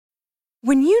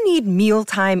When you need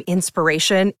mealtime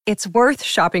inspiration, it's worth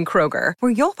shopping Kroger,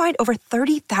 where you'll find over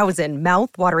 30,000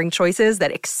 mouth-watering choices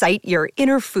that excite your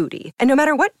inner foodie. And no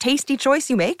matter what tasty choice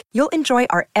you make, you'll enjoy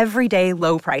our everyday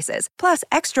low prices, plus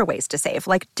extra ways to save,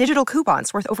 like digital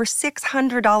coupons worth over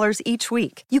 $600 each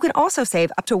week. You can also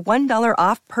save up to $1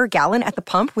 off per gallon at the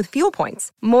pump with fuel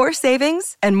points. More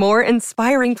savings and more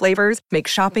inspiring flavors make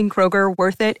shopping Kroger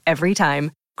worth it every time.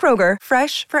 Kroger,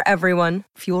 fresh for everyone.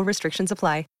 Fuel restrictions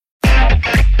apply.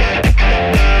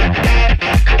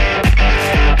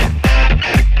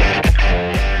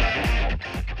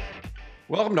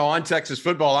 Welcome to On Texas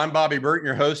Football. I'm Bobby Burton,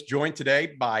 your host, joined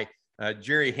today by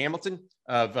Jerry Hamilton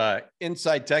of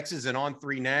Inside Texas and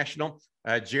On3 National.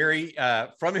 Jerry,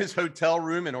 from his hotel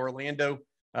room in Orlando,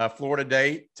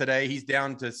 Florida today, he's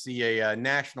down to see a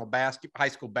national high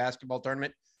school basketball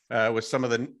tournament with some of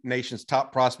the nation's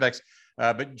top prospects.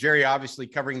 But Jerry, obviously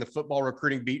covering the football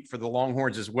recruiting beat for the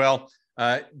Longhorns as well.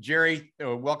 Jerry,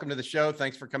 welcome to the show.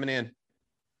 Thanks for coming in.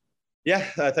 Yeah,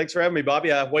 thanks for having me,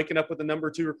 Bobby. Waking up with the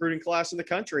number 2 recruiting class in the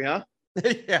country, huh?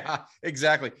 Yeah,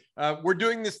 exactly. We're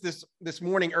doing this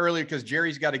morning early because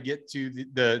Jerry's got to get to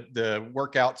the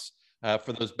workouts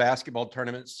for those basketball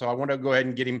tournaments. So I want to go ahead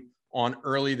and get him on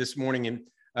early this morning.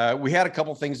 And we had a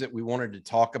couple things that we wanted to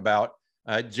talk about.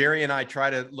 Jerry and I try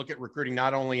to look at recruiting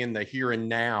not only in the here and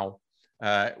now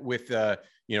with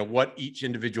what each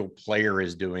individual player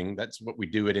is doing. That's what we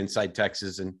do at Inside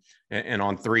Texas and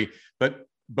On3.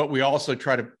 But we also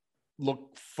try to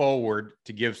look forward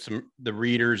to give the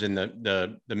readers and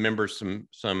the members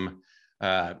some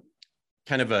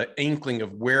kind of an inkling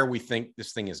of where we think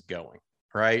this thing is going,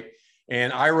 right?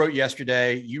 And I wrote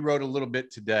yesterday, you wrote a little bit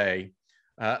today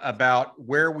about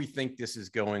where we think this is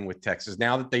going with Texas.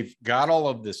 Now that they've got all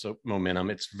of this momentum,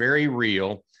 it's very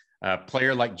real. A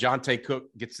player like Jonte Cook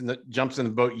jumps in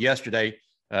the boat yesterday,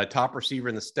 top receiver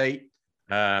in the state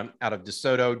out of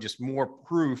DeSoto, just more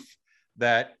proof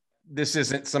that this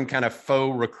isn't some kind of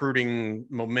faux recruiting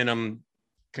momentum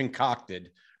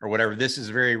concocted or whatever. This is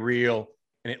very real.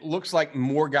 And it looks like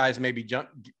more guys may be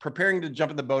preparing to jump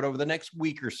in the boat over the next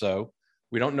week or so.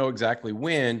 We don't know exactly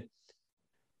when.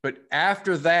 But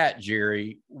after that,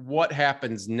 Jerry, what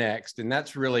happens next? And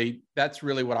that's really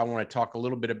what I want to talk a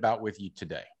little bit about with you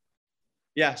today.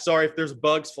 Yeah, sorry if there's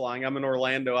bugs flying. I'm in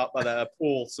Orlando out by the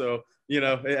pool. So,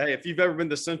 if you've ever been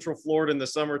to Central Florida in the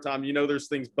summertime, there's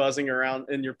things buzzing around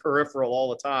in your peripheral all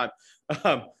the time.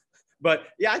 But,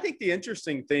 yeah, I think the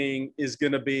interesting thing is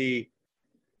going to be,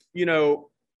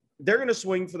 they're going to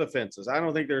swing for the fences. I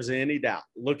don't think there's any doubt.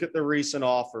 Look at the recent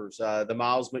offers. The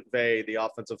Miles McVay, the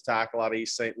offensive tackle out of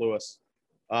East St. Louis.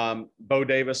 Bo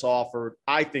Davis offered,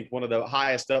 I think, one of the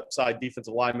highest upside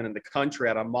defensive linemen in the country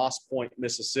out of Moss Point,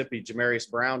 Mississippi, Jamarius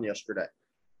Brown yesterday.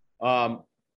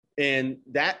 And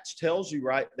that tells you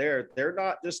right there, they're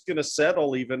not just going to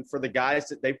settle even for the guys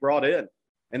that they brought in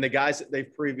and the guys that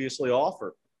they've previously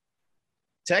offered.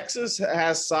 Texas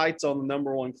has sights on the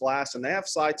number 1 class, and they have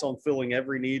sights on filling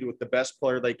every need with the best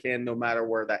player they can, no matter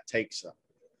where that takes them.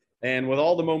 And with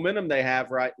all the momentum they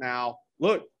have right now,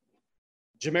 look,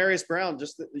 Jamarius Brown,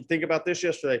 just think about this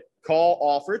yesterday. Call,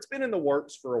 offer. It's been in the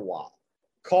works for a while.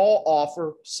 Call,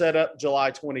 offer, set up July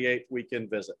 28th weekend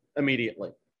visit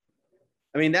immediately.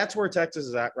 I mean, that's where Texas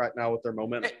is at right now with their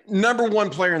momentum. Number 1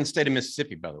 player in the state of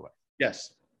Mississippi, by the way.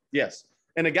 Yes.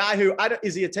 And a guy who,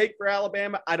 is he a take for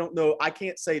Alabama? I don't know. I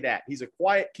can't say that. He's a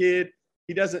quiet kid.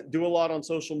 He doesn't do a lot on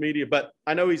social media, but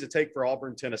I know he's a take for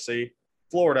Auburn, Tennessee,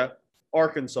 Florida,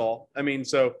 Arkansas. I mean,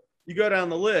 so you go down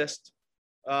the list,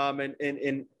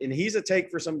 and he's a take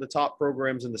for some of the top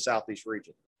programs in the Southeast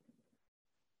region.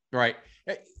 Right.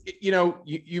 We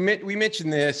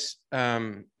mentioned this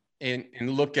and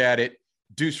look at it.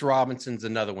 Deuce Robinson's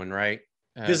another one, right?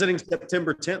 Visiting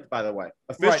September 10th, by the way.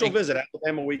 Official visit,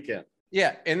 Alabama weekend.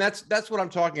 Yeah, and that's what I'm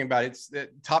talking about. It's the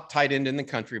top tight end in the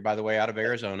country, by the way, out of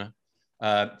Arizona.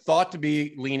 Thought to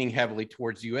be leaning heavily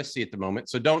towards USC at the moment.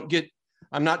 So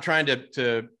I'm not trying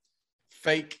to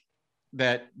fake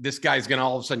that this guy's going to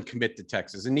all of a sudden commit to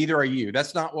Texas, and neither are you.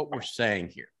 That's not what we're saying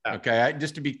here. Okay,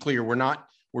 just to be clear,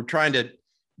 we're trying to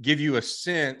give you a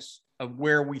sense of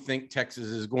where we think Texas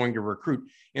is going to recruit.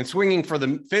 And swinging for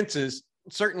the fences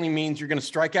certainly means you're going to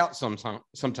strike out sometimes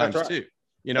right. Too.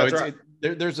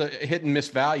 There's a hit and miss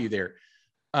value there.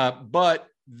 But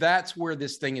that's where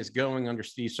this thing is going under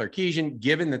Steve Sarkisian,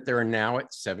 given that they're now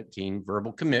at 17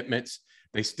 verbal commitments.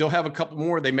 They still have a couple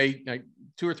more. They may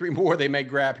 2 or 3 more they may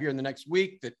grab here in the next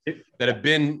week that have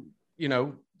been,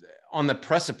 on the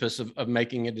precipice of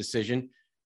making a decision.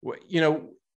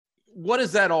 what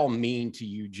does that all mean to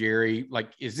you, Jerry?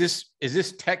 Like, is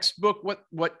this textbook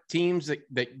what teams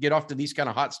that get off to these kind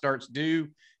of hot starts do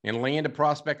and land a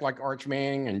prospect like Arch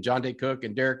Manning and Johntay Cook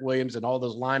and Derek Williams and all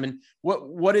those linemen?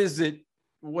 What is it?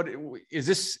 What is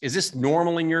this? Is this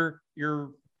normal in your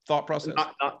thought process?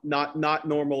 Not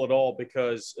normal at all,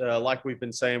 because like we've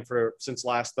been saying since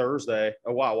last Thursday.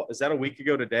 Oh wow, is that a week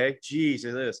ago today? Jeez,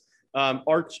 it is.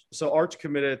 Arch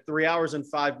committed 3 hours and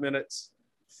 5 minutes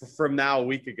from now a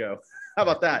week ago. How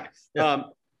about that? Yeah.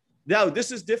 No,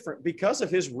 this is different because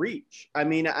of his reach. I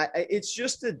mean, it's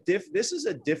just this is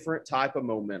a different type of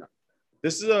momentum.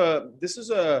 This is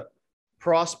a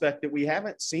prospect that we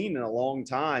haven't seen in a long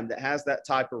time that has that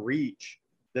type of reach,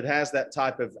 that has that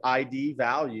type of ID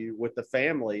value with the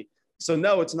family. So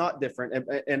no, it's not different.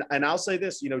 And I'll say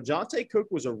this, Johntay Cook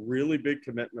was a really big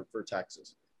commitment for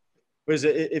Texas. Because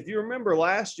if you remember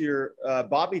last year,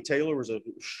 Bobby Taylor was a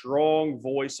strong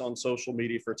voice on social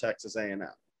media for Texas A&M.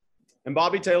 And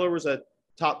Bobby Taylor was a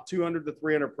top 200 to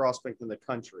 300 prospect in the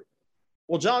country.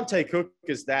 Well, Johntay Cook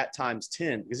is that times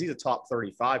 10 because he's a top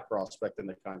 35 prospect in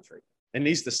the country. And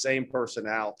he's the same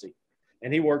personality.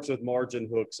 And he works with Margin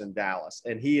Hooks in Dallas.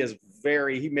 And he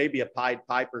may be a Pied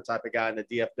Piper type of guy in the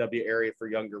DFW area for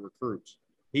younger recruits.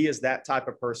 He is that type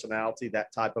of personality,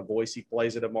 that type of voice. He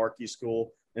plays at a marquee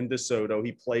school in DeSoto.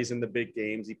 He plays in the big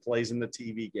games. He plays in the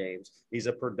TV games. He's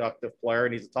a productive player,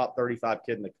 and he's a top 35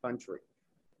 kid in the country.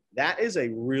 That is a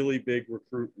really big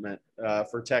recruitment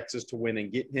for Texas to win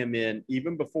and get him in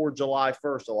even before July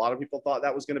 1st. A lot of people thought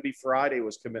that was going to be Friday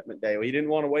was commitment day. Well, he didn't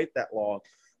want to wait that long.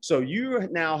 So you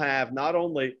now have not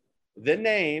only the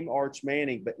name Arch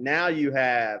Manning, but now you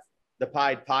have the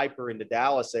Pied Piper in the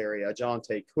Dallas area,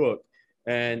 Johntay Cook.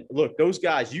 And look, those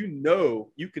guys, you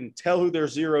can tell who they're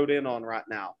zeroed in on right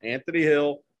now. Anthony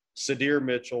Hill, Sadir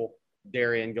Mitchell,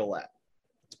 Darian Gillette.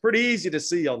 It's pretty easy to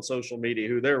see on social media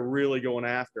who they're really going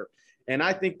after. And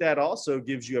I think that also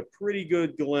gives you a pretty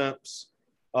good glimpse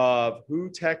of who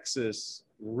Texas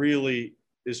really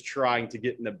is trying to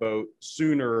get in the boat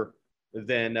sooner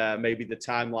than maybe the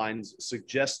timelines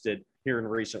suggested here in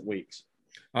recent weeks.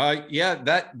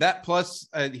 That plus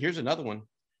here's another one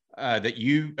that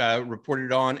you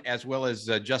reported on, as well as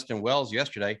Justin Wells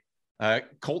yesterday.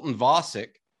 Colton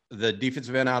Vasek, the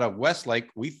defensive end out of Westlake,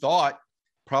 we thought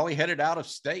probably headed out of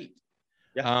state.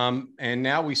 Yeah. And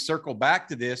now we circle back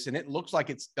to this, and it looks like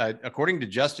it's, according to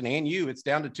Justin and you, it's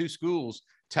down to two schools,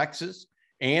 Texas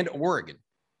and Oregon.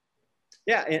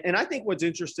 Yeah, and I think what's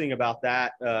interesting about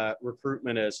that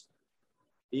recruitment is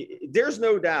there's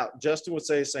no doubt Justin would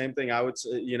say the same thing I would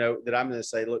say, that I'm going to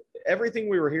say. Look, everything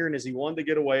we were hearing is he wanted to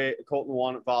get away. Colton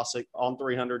wanted Vasek on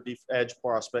 300 edge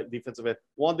prospect, defensive end,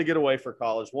 wanted to get away for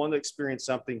college, wanted to experience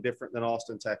something different than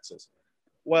Austin, Texas.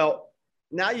 Well,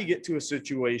 now you get to a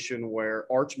situation where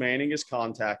Arch Manning is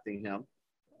contacting him.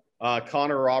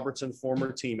 Connor Robertson,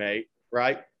 former teammate,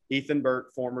 right? Ethan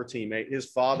Burke, former teammate. His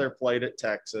father played at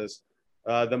Texas.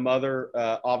 The mother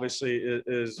obviously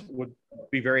would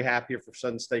be very happy if her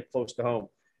son stayed close to home.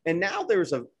 And now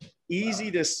there's a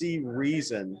easy to see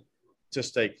reason to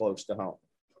stay close to home.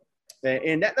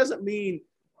 And that doesn't mean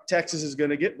Texas is going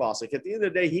to get Vasek. At the end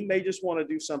of the day, he may just want to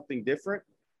do something different.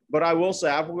 But I will say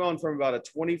I've gone from about a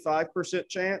 25%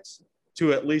 chance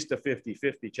to at least a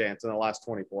 50-50 chance in the last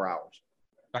 24 hours.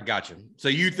 I got you. So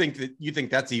you think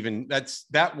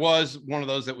that was one of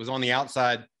those that was on the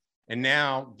outside. And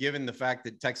now, given the fact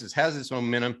that Texas has this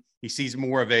momentum, he sees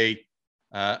more of a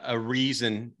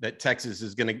reason that Texas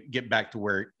is going to get back to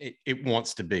where it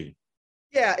wants to be.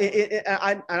 Yeah,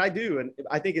 I do. And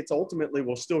I think it's ultimately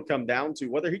will still come down to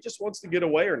whether he just wants to get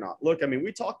away or not. Look, I mean,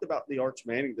 we talked about the Arch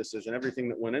Manning decision, everything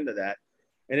that went into that.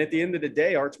 And at the end of the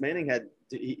day, Arch Manning had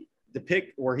the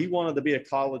pick where he wanted to be a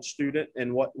college student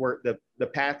and where the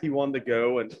path he wanted to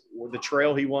go and the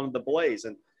trail he wanted to blaze.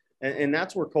 And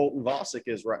that's where Colton Vasek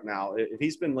is right now. If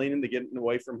he's been leaning to getting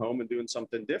away from home and doing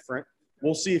something different,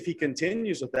 we'll see if he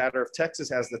continues with that or if Texas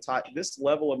has this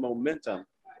level of momentum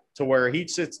to where he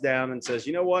sits down and says,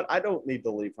 you know what, I don't need to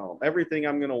leave home. Everything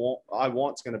I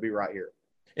want is going to be right here.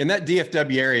 In that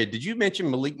DFW area, did you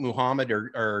mention Malik Muhammad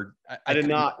or I did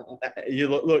not. You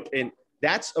look, and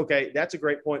that's okay. That's a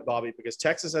great point, Bobby, because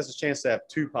Texas has a chance to have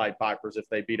two Pied Pipers if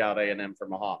they beat out A&M for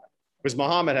Muhammad. Because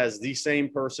Muhammad has the same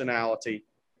personality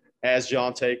as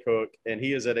Johntay Cook, and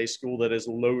he is at a school that is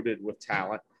loaded with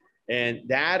talent. And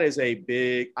that is a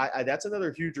big that's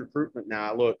another huge recruitment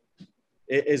now. Look,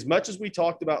 as much as we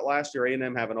talked about last year,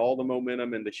 A&M having all the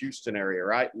momentum in the Houston area,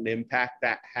 right? And the impact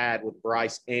that had with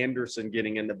Bryce Anderson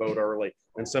getting in the boat early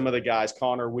and some of the guys,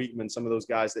 Connor Weekman, some of those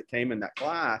guys that came in that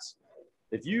class.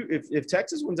 If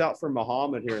Texas wins out for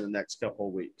Muhammad here in the next couple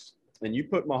of weeks, and you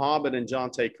put Muhammad and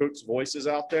Jonte Cook's voices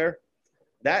out there,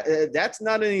 that's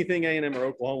not anything A&M or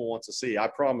Oklahoma wants to see. I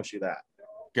promise you that.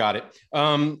 Got it.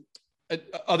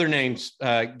 Other names,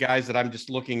 guys that I'm just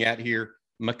looking at here,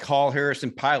 McCall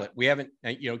Harrison-Pilot. We haven't,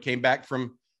 came back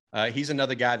from, he's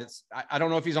another guy that's, I don't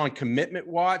know if he's on commitment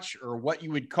watch or what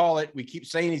you would call it. We keep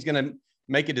saying he's going to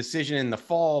make a decision in the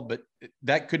fall, but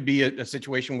that could be a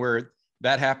situation where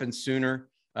that happens sooner.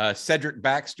 Cedric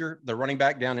Baxter, the running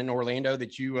back down in Orlando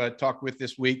that you talked with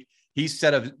this week, he's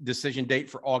set a decision date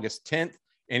for August 10th,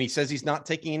 and he says he's not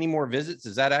taking any more visits.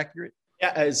 Is that accurate?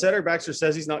 Yeah, Cedric Baxter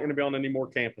says he's not going to be on any more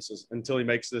campuses until he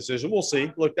makes the decision. We'll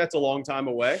see. Look, that's a long time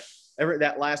away.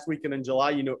 That last weekend in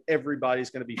July, everybody's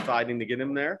going to be fighting to get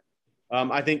him there.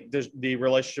 I think the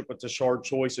relationship with Tashard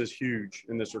Choice is huge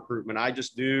in this recruitment. I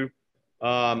just do.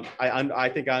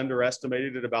 I think I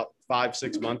underestimated it about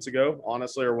 5-6 months ago,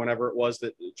 honestly, or whenever it was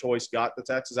that Choice got to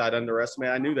Texas. I'd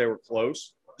underestimated. I knew they were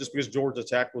close just because Georgia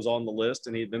Tech was on the list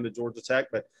and he'd been to Georgia Tech,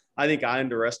 but I think I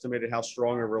underestimated how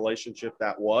strong a relationship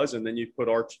that was. And then you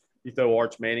throw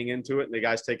Arch Manning into it, and the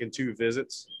guy's taken 2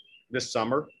 visits this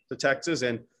summer to Texas.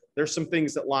 And there's some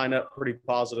things that line up pretty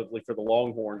positively for the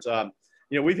Longhorns.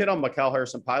 We've hit on McCall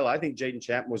Harrison-Pilot. I think Jaden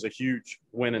Chapman was a huge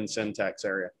win in Syntax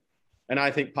area. And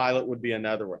I think Pilot would be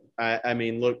another one. I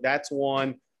mean, look, that's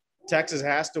one. Texas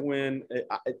has to win.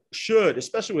 It should,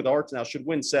 especially with Arch now, should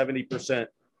win 70%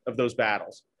 of those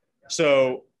battles.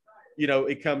 So,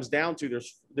 it comes down to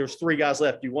there's 3 guys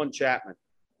left. You won Chapman,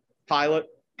 Pilot,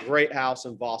 Greathouse,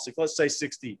 and Vosick. Let's say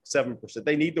 67%.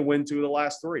 They need to win 2 of the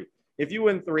last 3. If you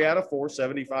win 3 out of 4,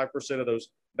 75% of those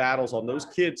battles on those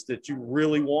kids that you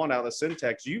really want out of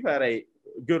Syntax, you've had a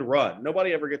good run.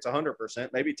 Nobody ever gets 100%.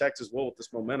 Maybe Texas will with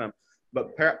this momentum.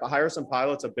 But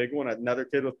Harrison-Pilot's a big one. Another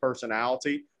kid with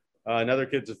personality. Another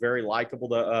kid that's very likable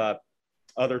to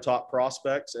other top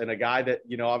prospects, and a guy that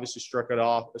obviously struck it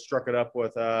up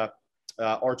with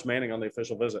Arch Manning on the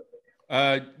official visit.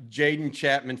 Jaden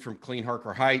Chapman from Clean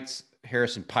Harker Heights,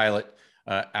 Harrison-Pilot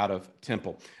out of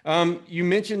Temple. You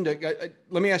mentioned.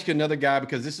 Let me ask you another guy,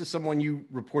 because this is someone you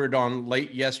reported on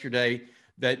late yesterday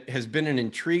that has been an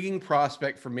intriguing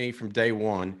prospect for me from day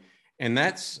one, and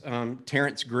that's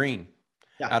Terrence Green.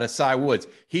 Yeah. Out of Cy Woods.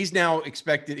 He's now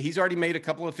expected. He's already made a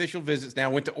couple of official visits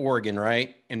now, went to Oregon,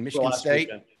 right? And Michigan State.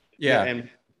 Weekend.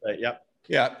 Yeah.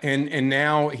 Yeah. And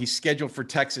now he's scheduled for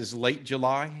Texas late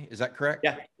July. Is that correct?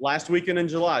 Yeah. Last weekend in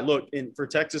July. Look, for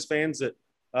Texas fans that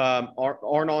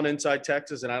aren't on Inside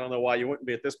Texas, and I don't know why you wouldn't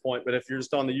be at this point, but if you're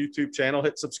just on the YouTube channel,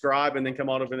 hit subscribe and then come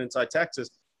on over to Inside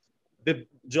Texas. The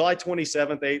July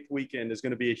 27th, 8th weekend is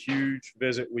going to be a huge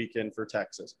visit weekend for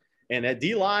Texas. And that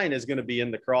D-line is going to be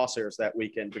in the crosshairs that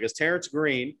weekend, because Terrence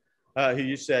Green, who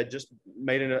you said just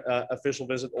made an official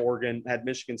visit to Oregon, had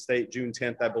Michigan State June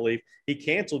 10th, I believe. He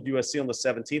canceled USC on the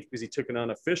 17th because he took an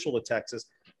unofficial to Texas.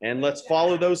 And let's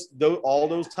follow all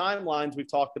those timelines we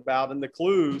talked about and the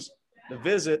clues, the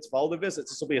visits, follow the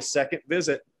visits. This will be a second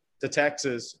visit to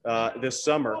Texas this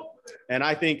summer. And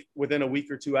I think within a week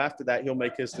or 2 after that, he'll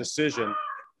make his decision.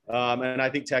 And I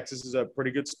think Texas is a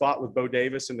pretty good spot with Bo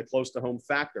Davis and the close-to-home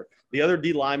factor. The other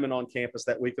D lineman on campus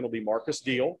that weekend will be Marcus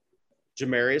Deal,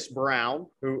 Jamarius Brown,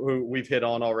 who we've hit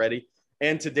on already,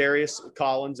 and Tadarius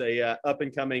Collins, a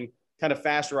up-and-coming, kind of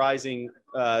fast-rising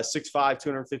 6'5",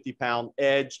 250-pound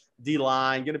edge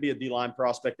D-line, going to be a D-line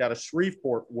prospect out of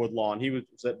Shreveport Woodlawn. He was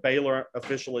at Baylor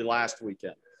officially last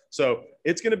weekend. So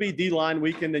it's going to be D-line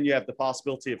weekend. Then you have the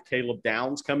possibility of Caleb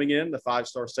Downs coming in, the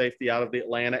 5-star safety out of the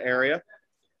Atlanta area.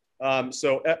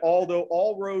 Although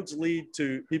all roads lead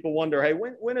to, people wonder, hey,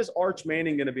 when is Arch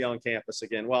Manning going to be on campus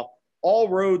again? Well, all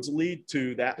roads lead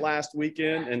to that last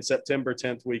weekend and September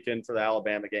 10th weekend for the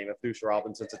Alabama game if Deuce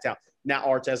Robinson's in town. Now,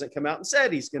 Arch hasn't come out and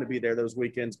said he's going to be there those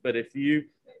weekends, but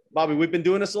Bobby, we've been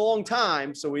doing this a long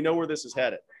time, so we know where this is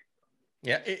headed.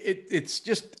 Yeah, it's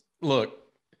just, look,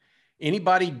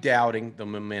 anybody doubting the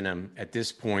momentum at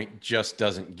this point just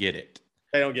doesn't get it.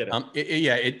 They don't get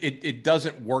it. It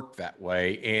doesn't work that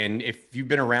way. And if you've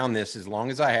been around this as long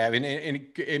as I have, and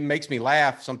it makes me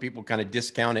laugh, some people kind of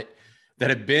discount it that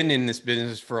have been in this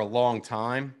business for a long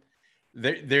time.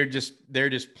 They're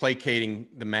just placating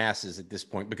the masses at this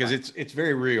point, because it's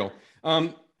very real.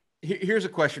 Here's a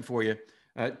question for you.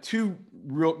 2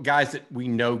 real guys that we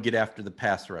know get after the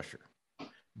pass rusher,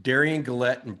 Darian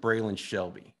Gillette and Braylon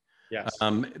Shelby. Yes.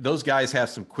 Those guys have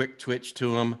some quick twitch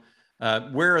to them.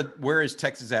 Where is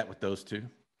Texas at with those 2?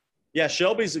 Yeah,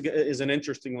 Shelby's is an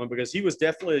interesting one, because he was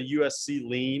definitely a USC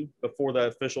lean before the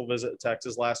official visit to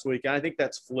Texas last week. And I think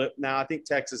that's flipped now. I think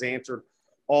Texas answered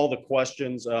all the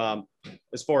questions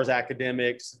as far as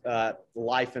academics,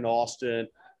 life in Austin,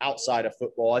 outside of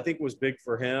football. I think was big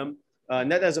for him. And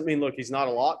that doesn't mean, look, he's not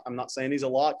a lock. I'm not saying he's a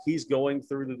lock. He's going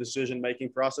through the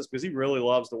decision-making process because he really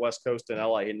loves the West Coast and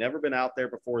LA. He'd never been out there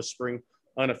before his spring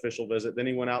unofficial visit. Then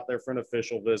he went out there for an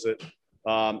official visit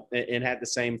and had the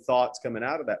same thoughts coming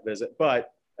out of that visit.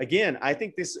 But again, I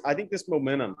think this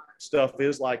momentum stuff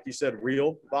is, like you said,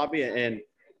 real, Bobby. And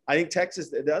I think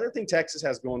the other thing Texas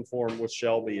has going for him with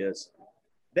Shelby is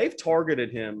they've targeted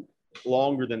him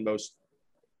longer than most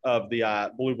of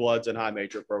the blue bloods and high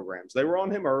major programs. They were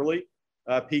on him early.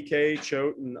 PK,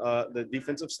 Choate, and the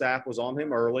defensive staff was on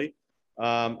him early.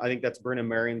 I think that's Brennan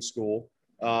Marion's school.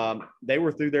 They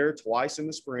were through there twice in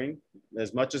the spring,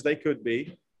 as much as they could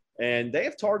be, and they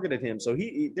have targeted him. So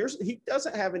he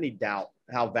doesn't have any doubt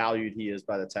how valued he is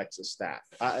by the Texas staff,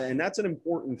 and that's an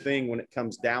important thing when it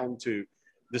comes down to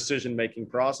decision-making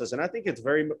process. And I think it's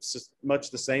very much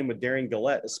the same with Darian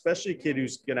Gillette, especially a kid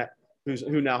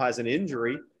who now has an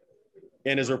injury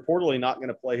and is reportedly not going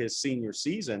to play his senior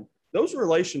season. Those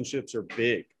relationships are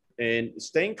big, and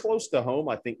staying close to home,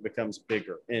 I think, becomes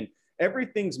bigger. And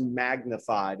everything's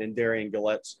magnified in Darian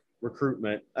Gillette's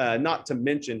recruitment. Not to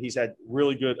mention, he's had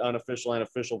really good unofficial and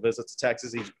official visits to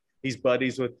Texas. He's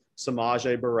buddies with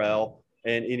Samaje Burrell,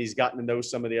 and he's gotten to know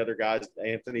some of the other guys,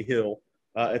 Anthony Hill,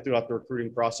 throughout the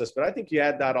recruiting process. But I think you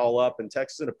add that all up, and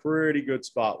Texas is in a pretty good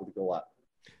spot with Gillette.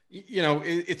 You know,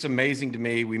 it's amazing to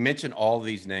me. We mentioned all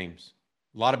these names,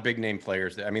 a lot of big name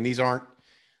players. I mean, these aren't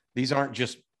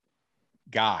just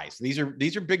guys. These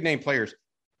are big name players.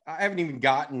 I haven't even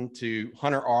gotten to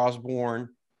Hunter Osborne,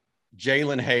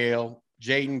 Jalen Hale,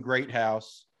 Jaden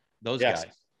Greathouse, those guys.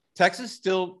 Texas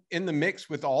still in the mix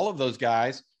with all of those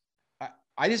guys.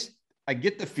 I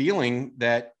get the feeling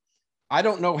that I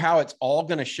don't know how it's all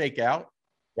going to shake out.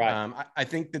 Right. I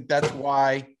think that's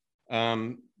why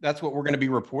that's what we're going to be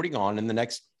reporting on in the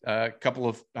next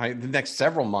the next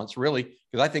several months, really,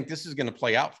 because I think this is going to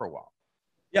play out for a while.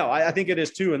 Yeah, I think it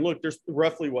is too. And look, there's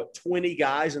roughly 20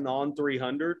 guys in the on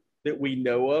 300 that we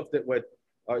know of that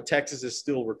Texas is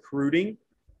still recruiting.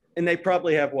 And they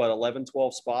probably have 11,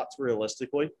 12 spots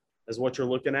realistically is what you're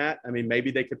looking at. I mean,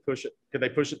 maybe they could push it. Could they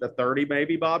push it to 30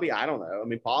 maybe, Bobby? I don't know. I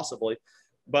mean, possibly.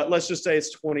 But let's just say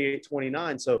it's 28,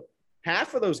 29. So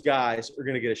half of those guys are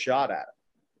going to get a shot at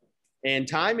it. And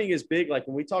timing is big. Like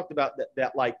when we talked about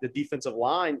that like the defensive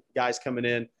line guys coming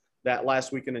in that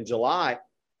last weekend in July.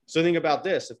 So think about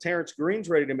this. If Terrence Green's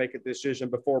ready to make a decision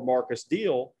before Marcus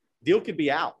Deal could be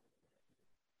out.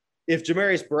 If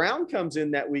Jamarius Brown comes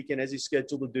in that weekend as he's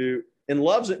scheduled to do and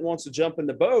loves it and wants to jump in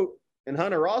the boat, and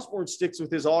Hunter Osborne sticks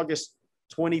with his August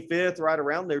 25th, right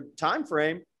around their time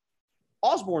frame,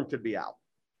 Osborne could be out.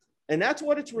 And that's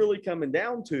what it's really coming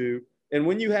down to. And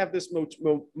when you have this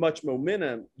much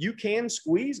momentum, you can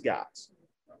squeeze guys.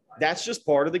 That's just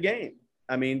part of the game.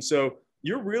 I mean, so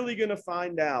you're really going to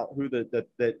find out who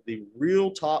the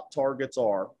real top targets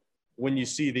are when you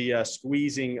see the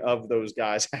squeezing of those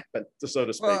guys happen, so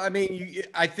to speak. Well, I mean,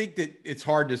 I think that it's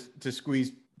hard to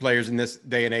squeeze players in this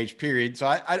day and age period. So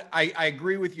I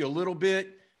agree with you a little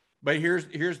bit, but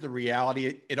here's the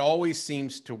reality. It always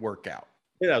seems to work out.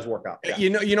 It does work out. Yeah.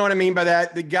 You know what I mean by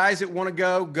that? The guys that want to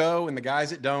go, and the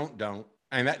guys that don't.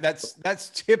 And that's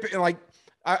typical. Like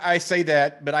I say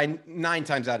that, but 9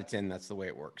 times out of 10, that's the way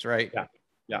it works, right?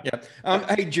 Yeah.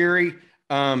 Hey, Jerry,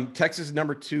 Texas is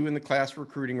number 2 in the class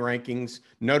recruiting rankings.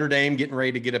 Notre Dame getting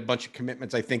ready to get a bunch of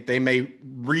commitments. I think they may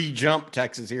re-jump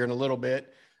Texas here in a little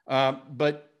bit.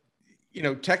 But, you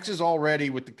know, Texas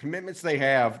already with the commitments they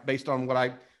have based on what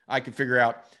I could figure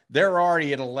out, they're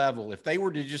already at a level. If they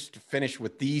were to just finish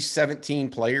with these 17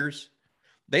 players,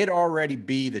 they'd already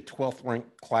be the 12th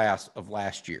ranked class of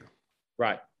last year.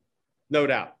 Right. No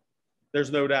doubt. There's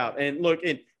no doubt. And look,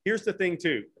 and here's the thing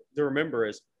too to remember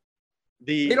is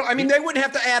they wouldn't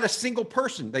have to add a single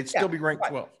person. They'd still be ranked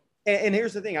 12th. And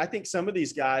here's the thing. I think some of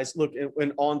these guys, look,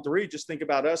 when on 3, just think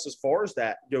about us as far as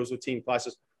that goes with team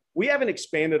classes. We haven't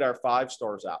expanded our 5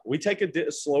 stars out. We take a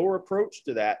slower approach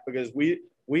to that because we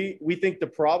think the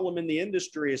problem in the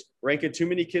industry is ranking too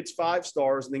many kids 5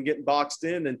 stars and then getting boxed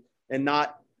in and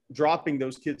not dropping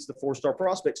those kids to 4-star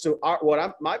prospects. So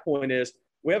my point is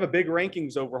we have a big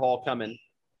rankings overhaul coming.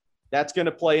 That's going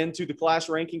to play into the class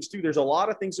rankings too. There's a lot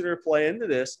of things that are play into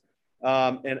this.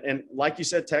 And like you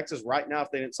said, Texas right now,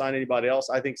 if they didn't sign anybody else,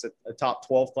 I think it's a top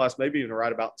 12 class, maybe even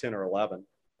right about 10 or 11.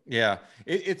 Yeah.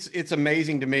 It's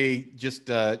amazing to me just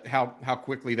how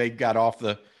quickly they got off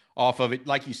of it.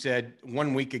 Like you said,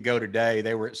 1 week ago today,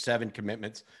 they were at 7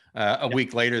 commitments. A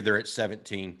week later, they're at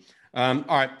 17. All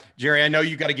right, Jerry, I know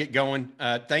you got to get going.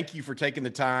 Thank you for taking the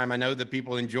time. I know that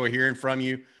people enjoy hearing from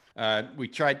you. We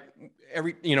tried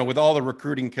with all the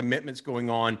recruiting commitments going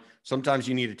on, sometimes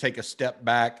you need to take a step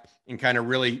back and kind of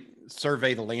really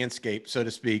survey the landscape, so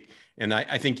to speak. And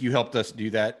I think you helped us do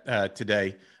that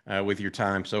today with your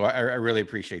time. So I really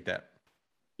appreciate that.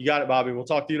 You got it, Bobby. We'll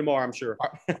talk to you tomorrow, I'm sure. All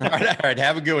right.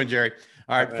 Have a good one, Jerry.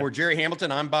 All right. For Jerry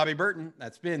Hamilton, I'm Bobby Burton.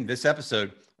 That's been this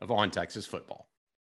episode of On Texas Football.